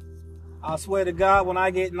costs. I swear to God, when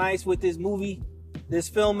I get nice with this movie, this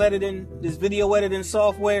film editing, this video editing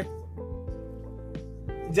software,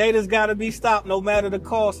 Jada's gotta be stopped no matter the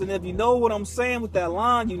cost. And if you know what I'm saying with that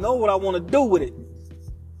line, you know what I want to do with it.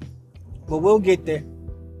 But we'll get there.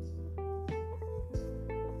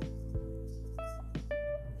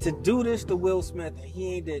 To do this to Will Smith, and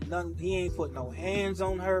he ain't did nothing, he ain't put no hands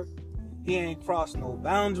on her, he ain't crossed no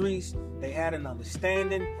boundaries. They had an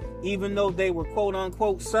understanding, even though they were quote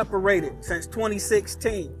unquote separated since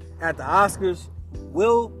 2016 at the Oscars.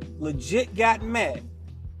 Will legit got mad,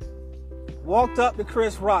 walked up to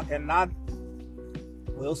Chris Rock, and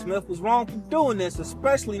Will Smith was wrong for doing this,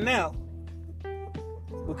 especially now,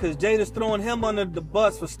 because Jada's throwing him under the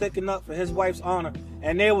bus for sticking up for his wife's honor.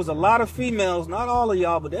 And there was a lot of females, not all of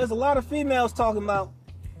y'all, but there's a lot of females talking about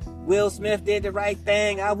Will Smith did the right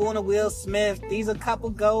thing. I want a Will Smith. These are couple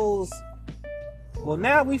goals. Well,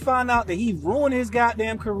 now we find out that he ruined his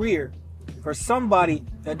goddamn career for somebody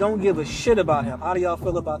that don't give a shit about him. How do y'all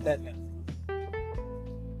feel about that now?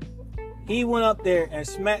 He went up there and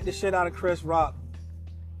smacked the shit out of Chris Rock,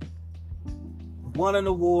 won an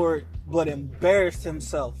award, but embarrassed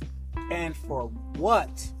himself. And for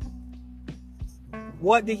what?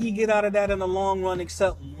 What did he get out of that in the long run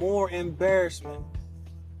except more embarrassment?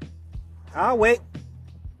 I'll wait.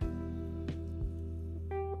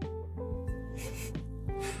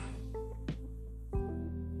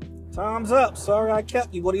 Time's up. Sorry I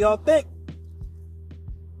kept you. What do y'all think?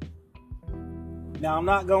 Now, I'm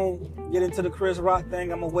not going to get into the Chris Rock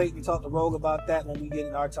thing. I'm going to wait and talk to Rogue about that when we get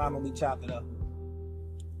in our time and we chop it up.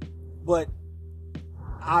 But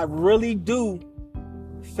I really do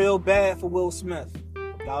feel bad for Will Smith.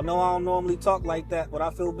 Y'all know I don't normally talk like that, but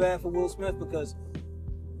I feel bad for Will Smith because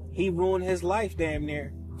he ruined his life damn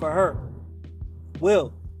near for her.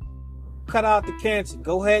 Will, cut out the cancer.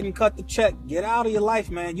 Go ahead and cut the check. Get out of your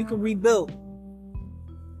life, man. You can rebuild.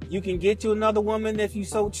 You can get you another woman if you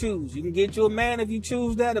so choose. You can get you a man if you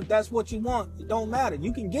choose that, if that's what you want. It don't matter.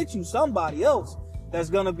 You can get you somebody else that's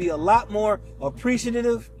going to be a lot more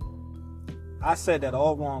appreciative. I said that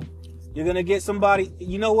all wrong. You're going to get somebody,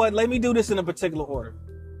 you know what? Let me do this in a particular order.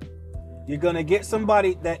 You're going to get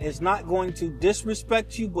somebody that is not going to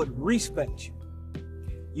disrespect you, but respect you.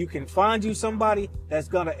 You can find you somebody that's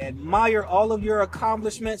going to admire all of your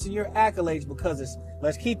accomplishments and your accolades, because it's,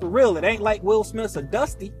 let's keep it real, it ain't like Will Smith's a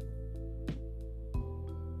dusty.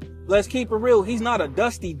 Let's keep it real, he's not a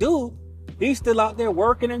dusty dude. He's still out there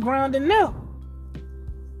working and grinding now.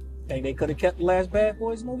 Think they could have kept the last Bad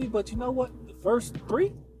Boys movie, but you know what? The first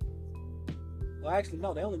 3? Well, actually,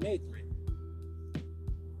 no, they only made 3.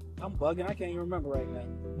 I'm bugging, I can't even remember right now.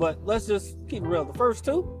 But let's just keep it real. The first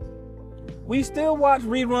 2, we still watch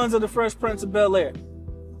reruns of The Fresh Prince of Bel-Air.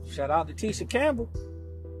 Shout out to Tisha Campbell.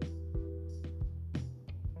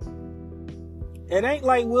 It ain't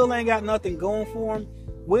like Will ain't got nothing going for him.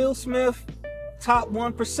 Will Smith, top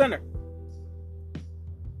 1%er.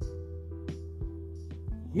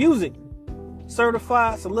 Music,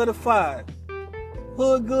 certified, solidified.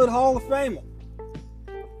 Hood Good Hall of Famer.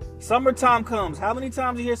 Summertime comes. How many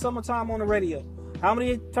times you hear summertime on the radio? How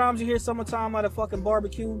many times you hear summertime at a fucking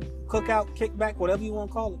barbecue, cookout, kickback, whatever you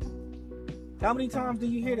want to call it? How many times do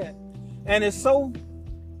you hear that? And it's so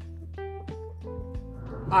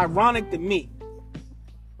ironic to me.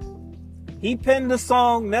 He penned the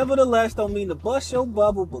song, nevertheless, don't mean to bust your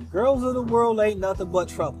bubble, but girls of the world ain't nothing but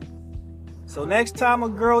trouble. So next time a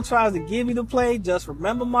girl tries to give you the play, just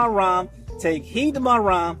remember my rhyme, take heed to my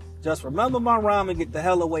rhyme, just remember my rhyme and get the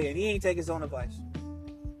hell away. And he ain't take his own advice.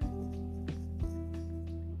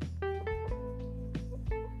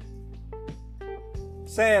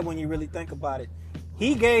 Sad when you really think about it.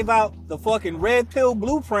 He gave out the fucking red pill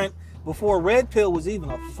blueprint before red pill was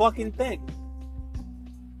even a fucking thing.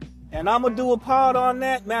 And I'm going to do a pod on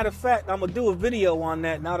that. Matter of fact, I'm going to do a video on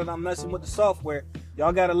that now that I'm messing with the software.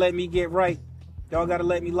 Y'all got to let me get right. Y'all got to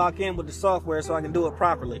let me lock in with the software so I can do it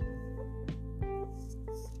properly.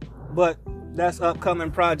 But that's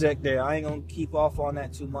upcoming project there. I ain't going to keep off on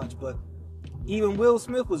that too much. But even Will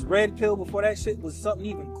Smith was red pill before that shit was something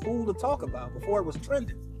even cool to talk about, before it was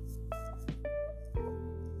trending.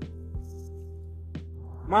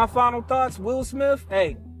 My final thoughts, Will Smith,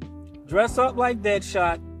 hey, dress up like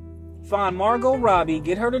Deadshot. Find Margot Robbie,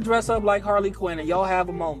 get her to dress up like Harley Quinn, and y'all have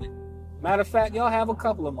a moment. Matter of fact, y'all have a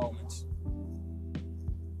couple of moments.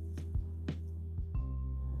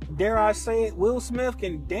 Dare I say it, Will Smith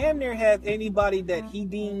can damn near have anybody that he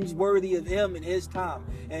deems worthy of him in his time.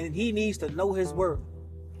 And he needs to know his worth.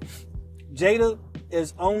 Jada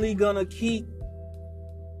is only gonna keep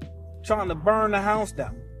trying to burn the house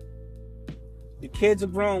down. The kids are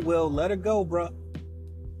grown, Will. Let her go, bro.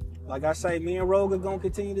 Like I say, me and Rogue are going to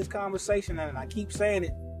continue this conversation, and I keep saying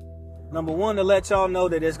it. Number one, to let y'all know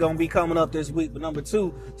that it's going to be coming up this week. But number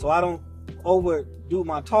two, so I don't overdo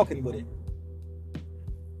my talking with it.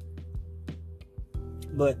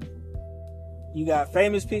 But you got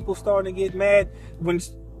famous people starting to get mad. When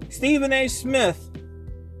Stephen A. Smith,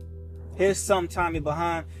 here's some Tommy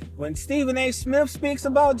behind. When Stephen A. Smith speaks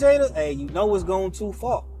about Jada, hey, you know it's going too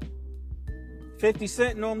far. 50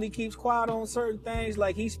 Cent normally keeps quiet on certain things,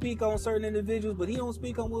 like he speak on certain individuals, but he don't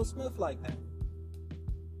speak on Will Smith like that.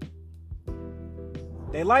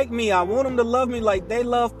 They like me. I want them to love me like they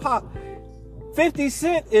love Pac. 50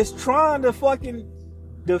 Cent is trying to fucking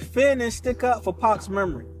defend and stick up for Pac's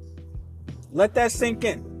memory. Let that sink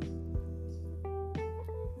in.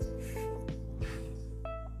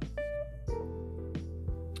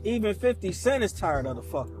 Even 50 Cent is tired of the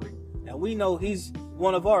fuckery. And we know he's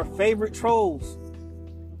one of our favorite trolls.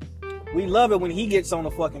 We love it when he gets on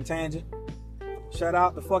a fucking tangent. Shout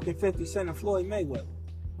out to fucking 50 Cent and Floyd Mayweather.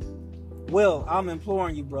 Will, I'm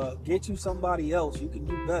imploring you, bro. Get you somebody else. You can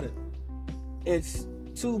do better. It's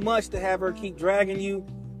too much to have her keep dragging you.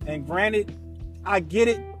 And granted, I get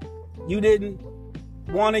it. You didn't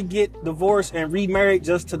want to get divorced and remarried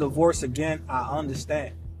just to divorce again. I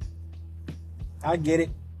understand. I get it.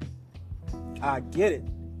 I get it.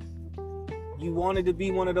 You wanted to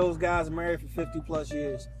be one of those guys married for 50 plus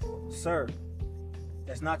years. Sir,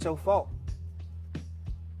 that's not your fault.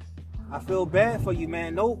 I feel bad for you,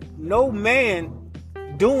 man. No man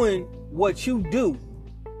doing what you do,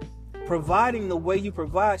 providing the way you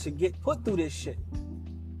provide, should get put through this shit.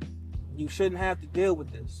 You shouldn't have to deal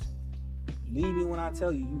with this. Believe me when I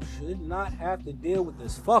tell you, you should not have to deal with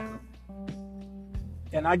this fucker.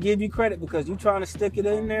 And I give you credit because you trying to stick it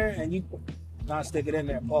in there and you not stick it in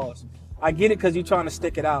there, pause. I get it because you're trying to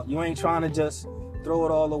stick it out. You ain't trying to just throw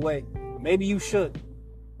it all away. Maybe you should.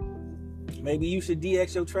 Maybe you should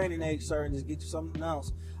DX your training age, sir, and just get you something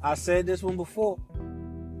else. I said this one before.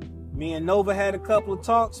 Me and Nova had a couple of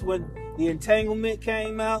talks when the Entanglement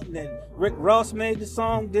came out, and then Rick Ross made the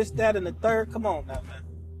song, this, that, and the third. Come on now, man.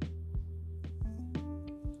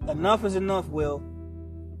 Enough is enough, Will.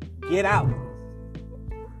 Get out.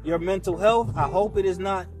 Your mental health, I hope it is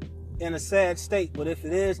not in a sad state, but if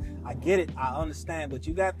it is, I get it, I understand. But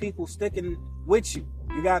you got people sticking with you.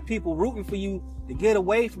 You got people rooting for you to get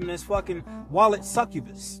away from this fucking wallet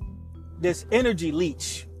succubus, this energy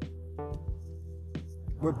leech.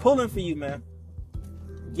 We're pulling for you, man.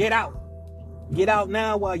 Get out. Get out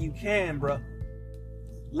now while you can, bro.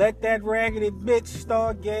 Let that raggedy bitch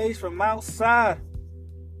stargaze from outside.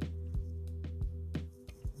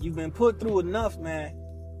 You've been put through enough, man.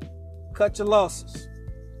 Cut your losses.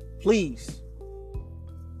 Please.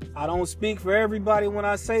 I don't speak for everybody when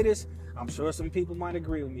I say this. I'm sure some people might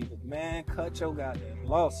agree with me, but man, cut your goddamn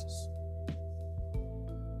losses.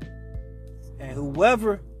 And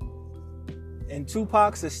whoever in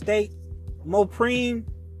Tupac's estate, Mopreme,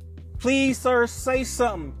 please, sir, say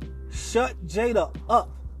something. Shut Jada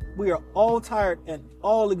up. We are all tired and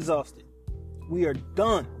all exhausted. We are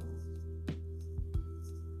done.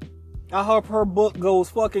 I hope her book goes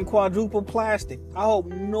fucking quadruple plastic. I hope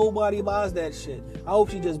nobody buys that shit. I hope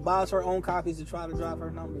she just buys her own copies to try to drive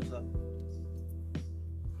her numbers up.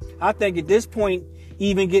 I think at this point,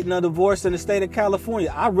 even getting a divorce in the state of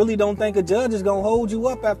California, I really don't think a judge is going to hold you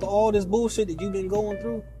up after all this bullshit that you've been going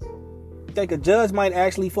through. I think a judge might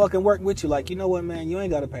actually fucking work with you. Like, you know what, man? You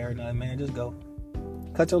ain't got to pay her nothing, man. Just go.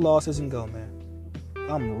 Cut your losses and go, man.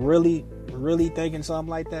 I'm really, really thinking something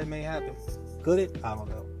like that may happen. Could it? I don't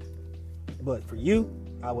know. But for you,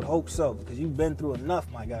 I would hope so, because you've been through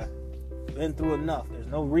enough, my guy. Been through enough. There's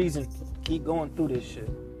no reason to keep going through this shit.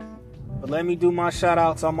 But let me do my shout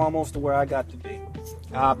outs. I'm almost to where I got to be.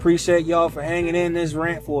 I appreciate y'all for hanging in this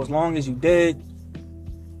rant for as long as you did.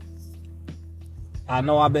 I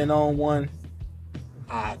know I've been on one.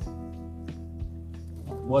 I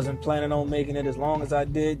wasn't planning on making it as long as I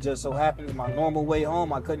did. Just so happens my normal way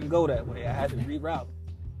home, I couldn't go that way. I had to reroute.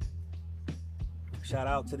 Shout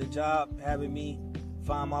out to the job having me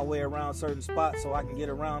find my way around certain spots so I can get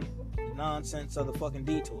around the nonsense of the fucking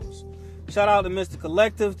detours. Shout out to Mr.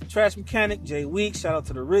 Collective, the Trash Mechanic, Jay Weeks. Shout out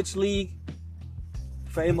to the Rich League,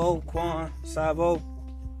 Famo, Quan, Savo.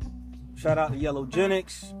 Shout out to Yellow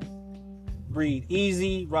Genix, Breathe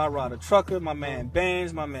Easy, Rah the Trucker, my man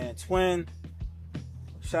Bands, my man Twin.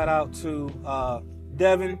 Shout out to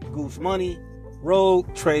Devin, Goose Money,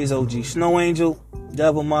 Rogue, Trey's OG Snow Angel,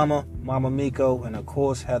 Devil Mama, Mama Miko, and of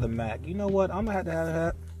course Heather Mack. You know what? I'm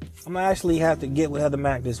gonna actually have to get with Heather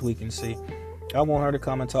Mack this week and see. I want her to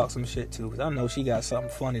come and talk some shit too, because I know she got something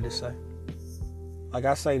funny to say. Like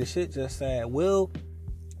I say, the shit just sad. Will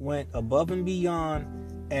went above and beyond,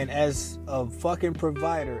 and as a fucking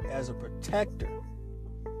provider, as a protector,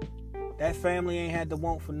 that family ain't had to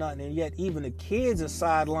want for nothing, and yet even the kids are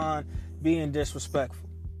sidelined being disrespectful.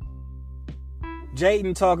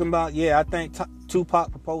 Jaden talking about, yeah, I think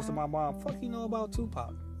Tupac proposed to my mom. Fuck you know about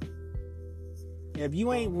Tupac? If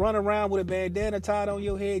you ain't run around with a bandana tied on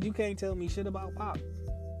your head, you can't tell me shit about Pac.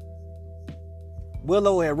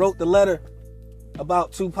 Willow had wrote the letter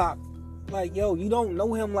about Tupac. Like, yo, you don't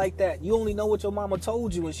know him like that. You only know what your mama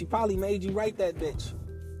told you, and she probably made you write that bitch.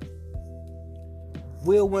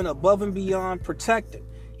 Will went above and beyond protecting.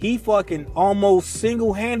 He fucking almost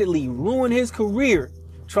single-handedly ruined his career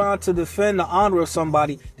trying to defend the honor of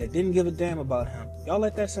somebody that didn't give a damn about him. Y'all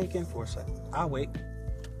let that sink in for a second. I'll wait.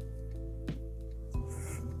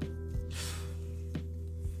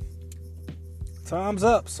 Time's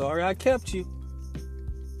up. Sorry I kept you.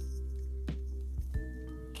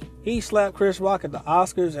 He slapped Chris Rock at the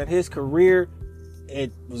Oscars, and his career,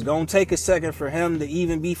 it was going to take a second for him to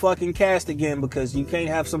even be fucking cast again, because you can't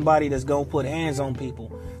have somebody that's going to put hands on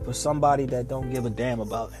people for somebody that don't give a damn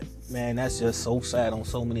about it. Man, that's just so sad on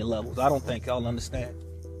so many levels. I don't think y'all understand.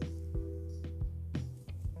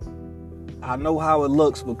 I know how it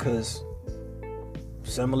looks because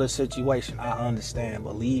similar situation. I understand.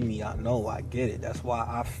 Believe me, I know. I get it. That's why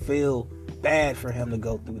I feel bad for him to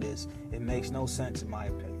go through this. It makes no sense in my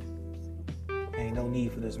opinion. Ain't no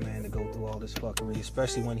need for this man to go through all this fuckery,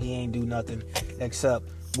 especially when he ain't do nothing except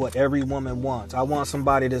what every woman wants. I want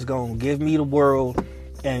somebody that's going to give me the world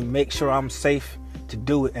and make sure I'm safe to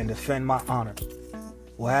do it and defend my honor.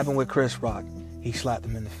 What happened with Chris Rock? He slapped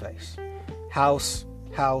him in the face. House,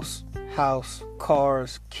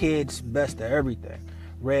 cars, kids, best of everything.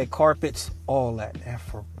 Red carpets, all that. And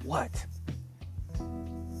for what?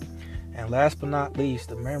 And last but not least,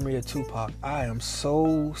 the memory of Tupac. I am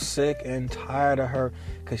so sick and tired of her,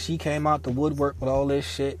 because she came out the woodwork with all this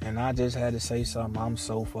shit, and I just had to say something. I'm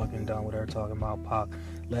so fucking done with her talking about Pac.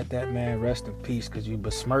 Let that man rest in peace, because you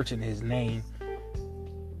besmirching his name.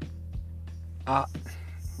 Like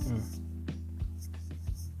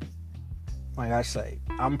I say,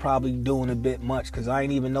 I'm probably doing a bit much, because I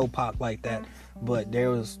ain't even know Pac like that. But there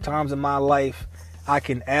was times in my life I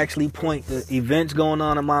can actually point to events going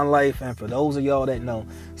on in my life. And for those of y'all that know,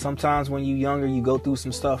 sometimes when you're younger, you go through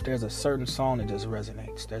some stuff. There's a certain song that just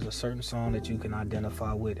resonates. There's a certain song that you can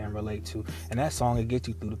identify with and relate to. And that song will get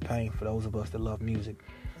you through the pain, for those of us that love music.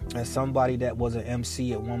 As somebody that was an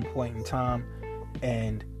MC at one point in time,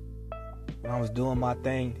 and when I was doing my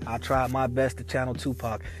thing, I tried my best to channel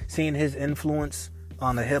Tupac. Seeing his influence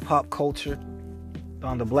on the hip-hop culture,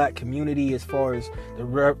 on the black community, as far as the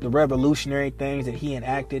revolutionary things that he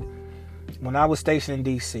enacted. When I was stationed in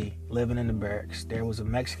D.C., living in the barracks, there was a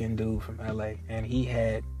Mexican dude from L.A., and he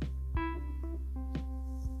had,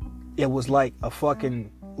 it was like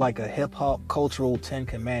a hip-hop cultural 10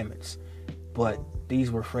 commandments, but these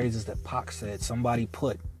were phrases that Pac said. Somebody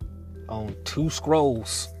put on 2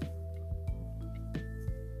 scrolls.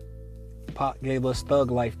 Pac gave us thug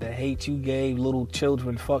life. The hate you gave little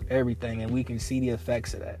children, fuck everything, and we can see the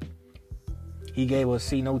effects of that. He gave us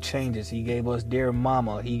See No Changes. He gave us Dear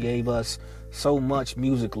Mama. He gave us so much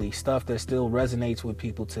musically, stuff that still resonates with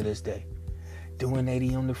people to this day. Doing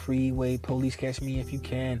 80 on the freeway, police catch me if you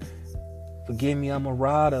can. Forgive me, I'm a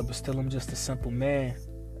rider, but still I'm just a simple man.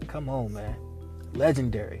 Come on, man.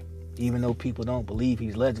 Legendary. Even though people don't believe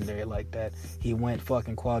he's legendary like that, he went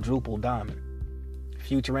fucking quadruple diamond.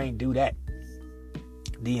 Future ain't do that.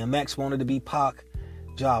 DMX wanted to be Pac.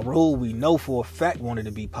 Ja Rule, we know for a fact, wanted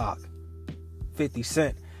to be Pac. 50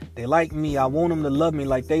 Cent, they like me, I want them to love me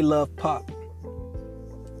like they love Pac.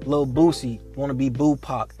 Lil Boosie want to be Boo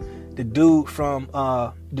Pac. The dude from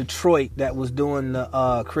Detroit that was doing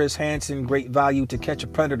the Chris Hansen Great Value to Catch a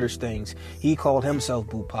Predator's things, he called himself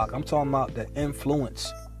Boo Pac. I'm talking about the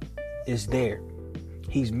influence is there.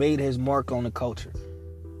 He's made his mark on the culture.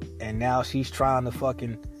 And now she's trying to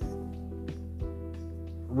fucking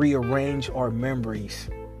rearrange our memories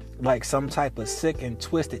like some type of sick and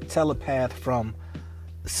twisted telepath from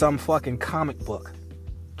some fucking comic book.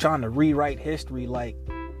 Trying to rewrite history like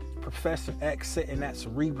Professor X sitting at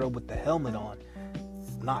Cerebro with the helmet on.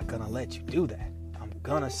 I'm not gonna let you do that. I'm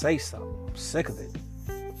gonna say something. I'm sick of it.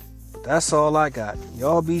 But that's all I got.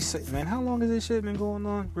 Y'all be safe. Man, how long has this shit been going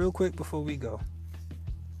on? Real quick before we go.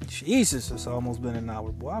 Jesus, it's almost been an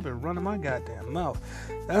hour. Boy, I've been running my goddamn mouth.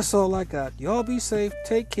 That's all I got. Y'all be safe.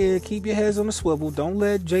 Take care. Keep your heads on the swivel. Don't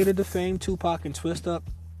let Jada defame Tupac and twist up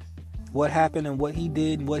what happened and what he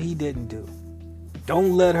did and what he didn't do.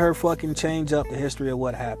 Don't let her fucking change up the history of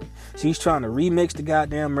what happened. She's trying to remix the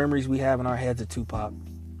goddamn memories we have in our heads of Tupac.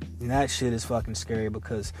 And that shit is fucking scary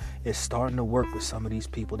because it's starting to work with some of these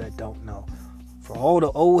people that don't know. For all the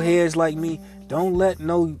old heads like me, don't let this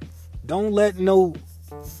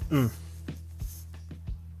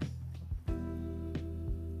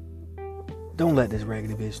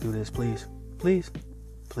raggedy bitch do this, please. Please.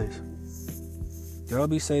 Please. Y'all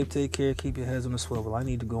be safe, take care, keep your heads on the swivel. I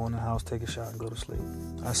need to go in the house, take a shot, and go to sleep.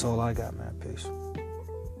 That's all I got, man. Peace.